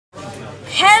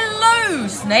Hello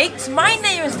snakes, my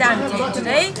name is Dante and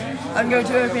today I'm going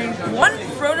to open one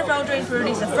Throne of Eldraine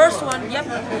Prerelease, the first one, yep.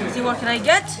 See what can I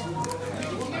get?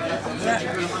 Yeah,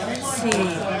 let's see.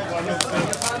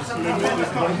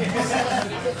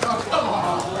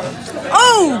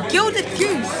 Oh! Gilded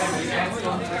Goose!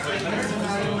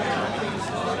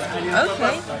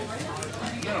 Okay.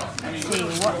 Let's see,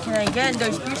 what can I get in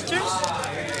those boosters?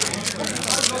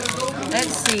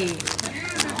 Let's see.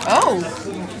 Oh!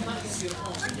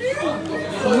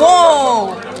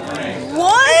 Whoa!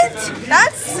 What?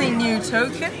 That's a new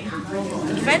token.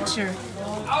 Adventure.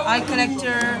 Eye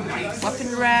Collector,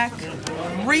 Weapon Rack,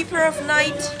 Reaper of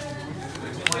Night,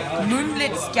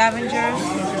 Moonlit Scavenger,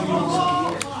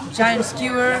 Giant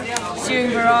Skewer,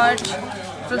 Searing Barrage,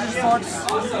 Filtered Thoughts,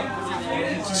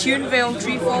 Tune Veil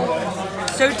Treefall,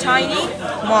 So Tiny,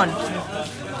 come on.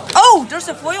 Oh, there's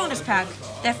a foil in this pack.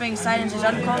 Deafening Silence is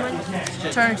uncommon.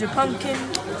 Turn into Pumpkin.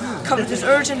 Covetous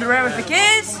Urge in the rare if it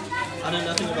is. I know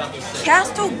nothing about this.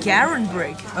 Castle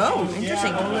Garenbrig. Oh,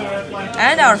 interesting.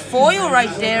 And our foil right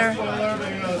there.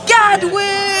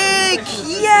 Gadwick!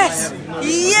 Yes!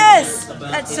 Yes!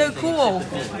 That's so cool.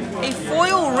 A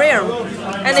foil rare.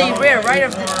 And a rare right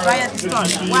at the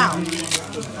start. Wow.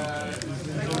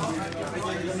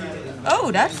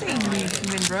 Oh, that's a new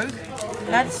human rogue.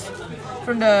 That's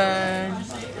from the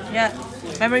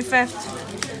Memory Theft,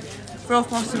 Throw of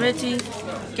Possibility,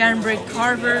 Garenbrig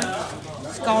Carver,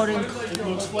 Scalding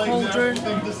Cauldron,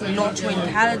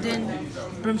 Notchwind Paladin,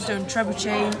 Brimstone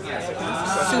Trebuchet,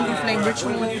 Silver Flame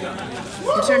Ritual,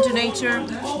 Return to Nature,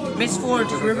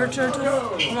 Mistforged River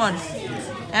Turtle, come on.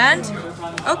 And,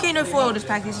 okay, no foil this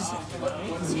pack, this is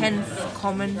 10th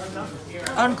common.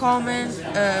 Uncommon,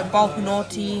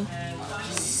 Balkanoti,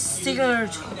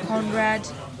 Sigurd Conrad,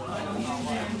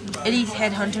 Elite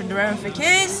Headhunter, the rare if it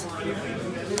is.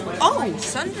 Oh,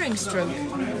 Sundering Stroke.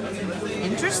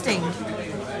 Interesting.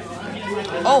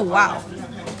 Oh, wow.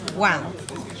 Wow.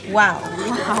 Wow.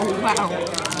 Wow, wow.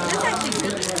 That's actually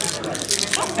good.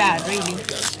 Not bad, really.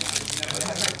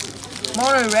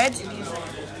 Mono red,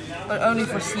 but only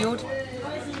for sealed.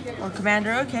 Or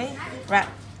commander, okay. Rat.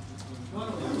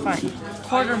 Fine.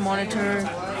 Quarter monitor.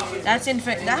 That's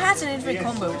infinite. That has an infinite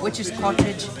combo, which is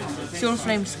Cottage, Silver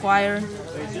Flame Squire,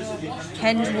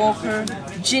 Henge Walker,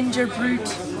 Ginger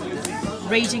Brute,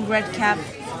 Raging Redcap,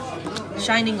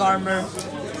 Shining Armor,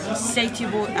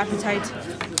 Insatiable Appetite,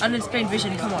 Unexplained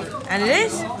Vision, come on. And it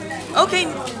is? Okay,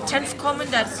 10th common,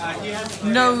 that's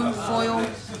no foil.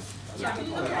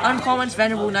 Uncommon's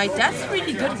Venerable Knight, that's a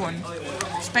really good one.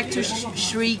 Spectre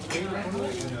Shriek,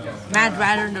 Mad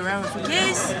Ratter in the realm of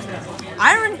case.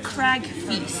 Iron Crag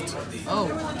Feast. Oh.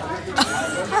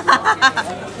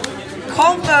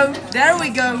 Combo, there we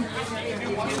go.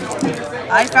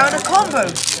 I found a combo.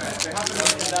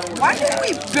 Why didn't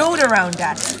we build around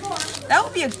that? That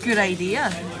would be a good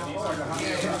idea.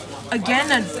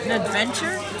 Again, an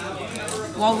adventure.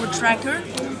 Walrus Tracker.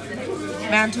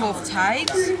 Mantle of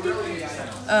Tides.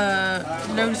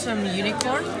 Lonesome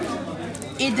Unicorn.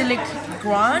 Idyllic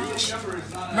Grange.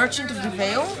 Merchant of the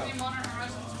Veil.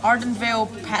 Ardent Veil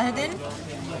Paladin.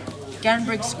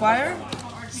 Garenbrig Squire.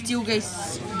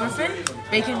 Steelgaze Griffin.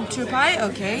 Bacon Trupai,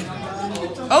 okay.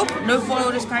 Oh, no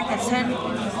foil this pack, that's 10.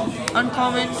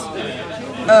 Uncommons.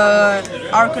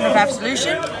 Archon of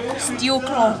Absolution.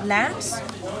 Steelclaw Lance.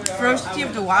 Ferocity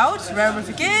of the Wilds, rare if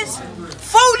it is.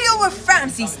 Folio of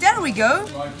Fancies, there we go.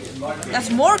 That's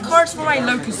more cards for my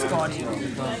Locust God.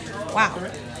 Wow.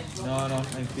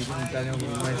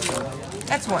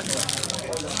 That's one.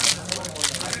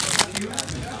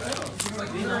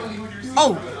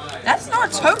 Oh, that's not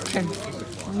a token.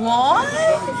 What?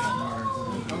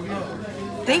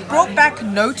 They brought back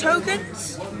no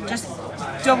tokens? Just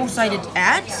double-sided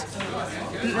ads?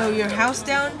 Blow your house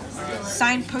down?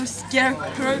 Signpost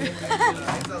Scarecrow?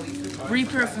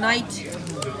 Reaper of Night?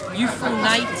 Youthful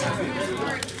Night?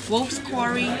 Wolf's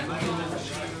Quarry?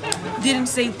 Didn't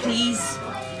Say Please?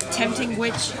 Tempting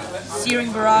Witch?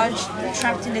 Searing Barrage?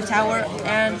 Trapped in the Tower?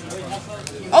 And...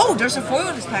 oh, there's a foil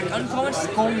in this pack. Uncommon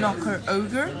Skullknocker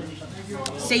Ogre.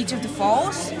 Sage of the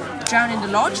Falls. Drown in the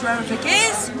Lodge. Rare if it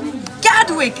is.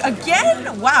 Gadwick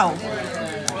again? Wow.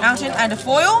 Mountain and a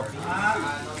foil.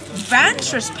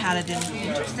 Vantress Paladin.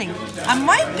 Interesting. I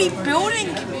might be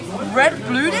building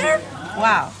red-blue there?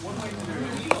 Wow.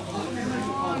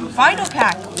 Final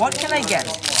pack. What can I get?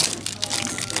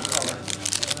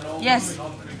 Yes.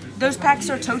 Those packs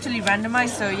are totally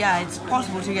randomized, so yeah, it's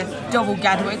possible to get double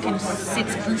Gadwick and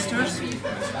 6 boosters.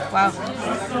 Wow.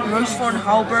 Rosethorn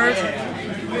Halberd.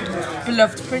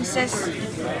 Beloved Princess.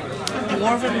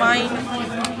 Dwarven Mine.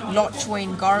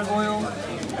 Notchwind Gargoyle.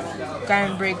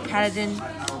 Garenbrig Paladin.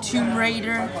 Tomb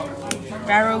Raider,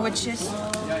 Barrow Witches,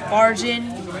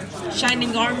 Bargain,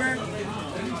 Shining Armor,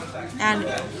 and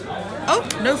oh,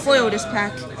 no foil this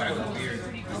pack.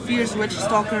 Fierce Witch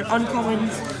Stalker,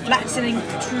 Uncommons, Flat Sitting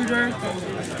Intruder,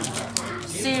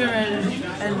 Seer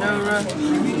and Nora,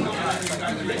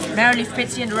 Merrily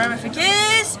Fitzy and Ramific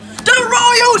is the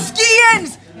Royal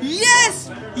Skians!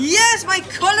 Yes! Yes, my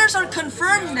colors are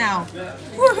confirmed now.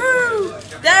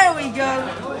 Woohoo! There we go.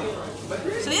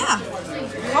 So yeah,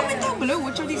 comment down below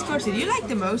which of these cards did you like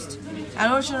the most,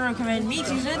 and also recommend me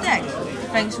to use in a deck.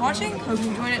 Thanks for watching, hope you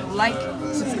enjoyed it. Like,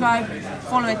 subscribe,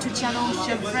 follow my Twitch channel,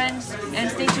 share with friends, and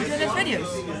stay tuned for the next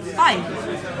videos.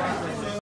 Bye!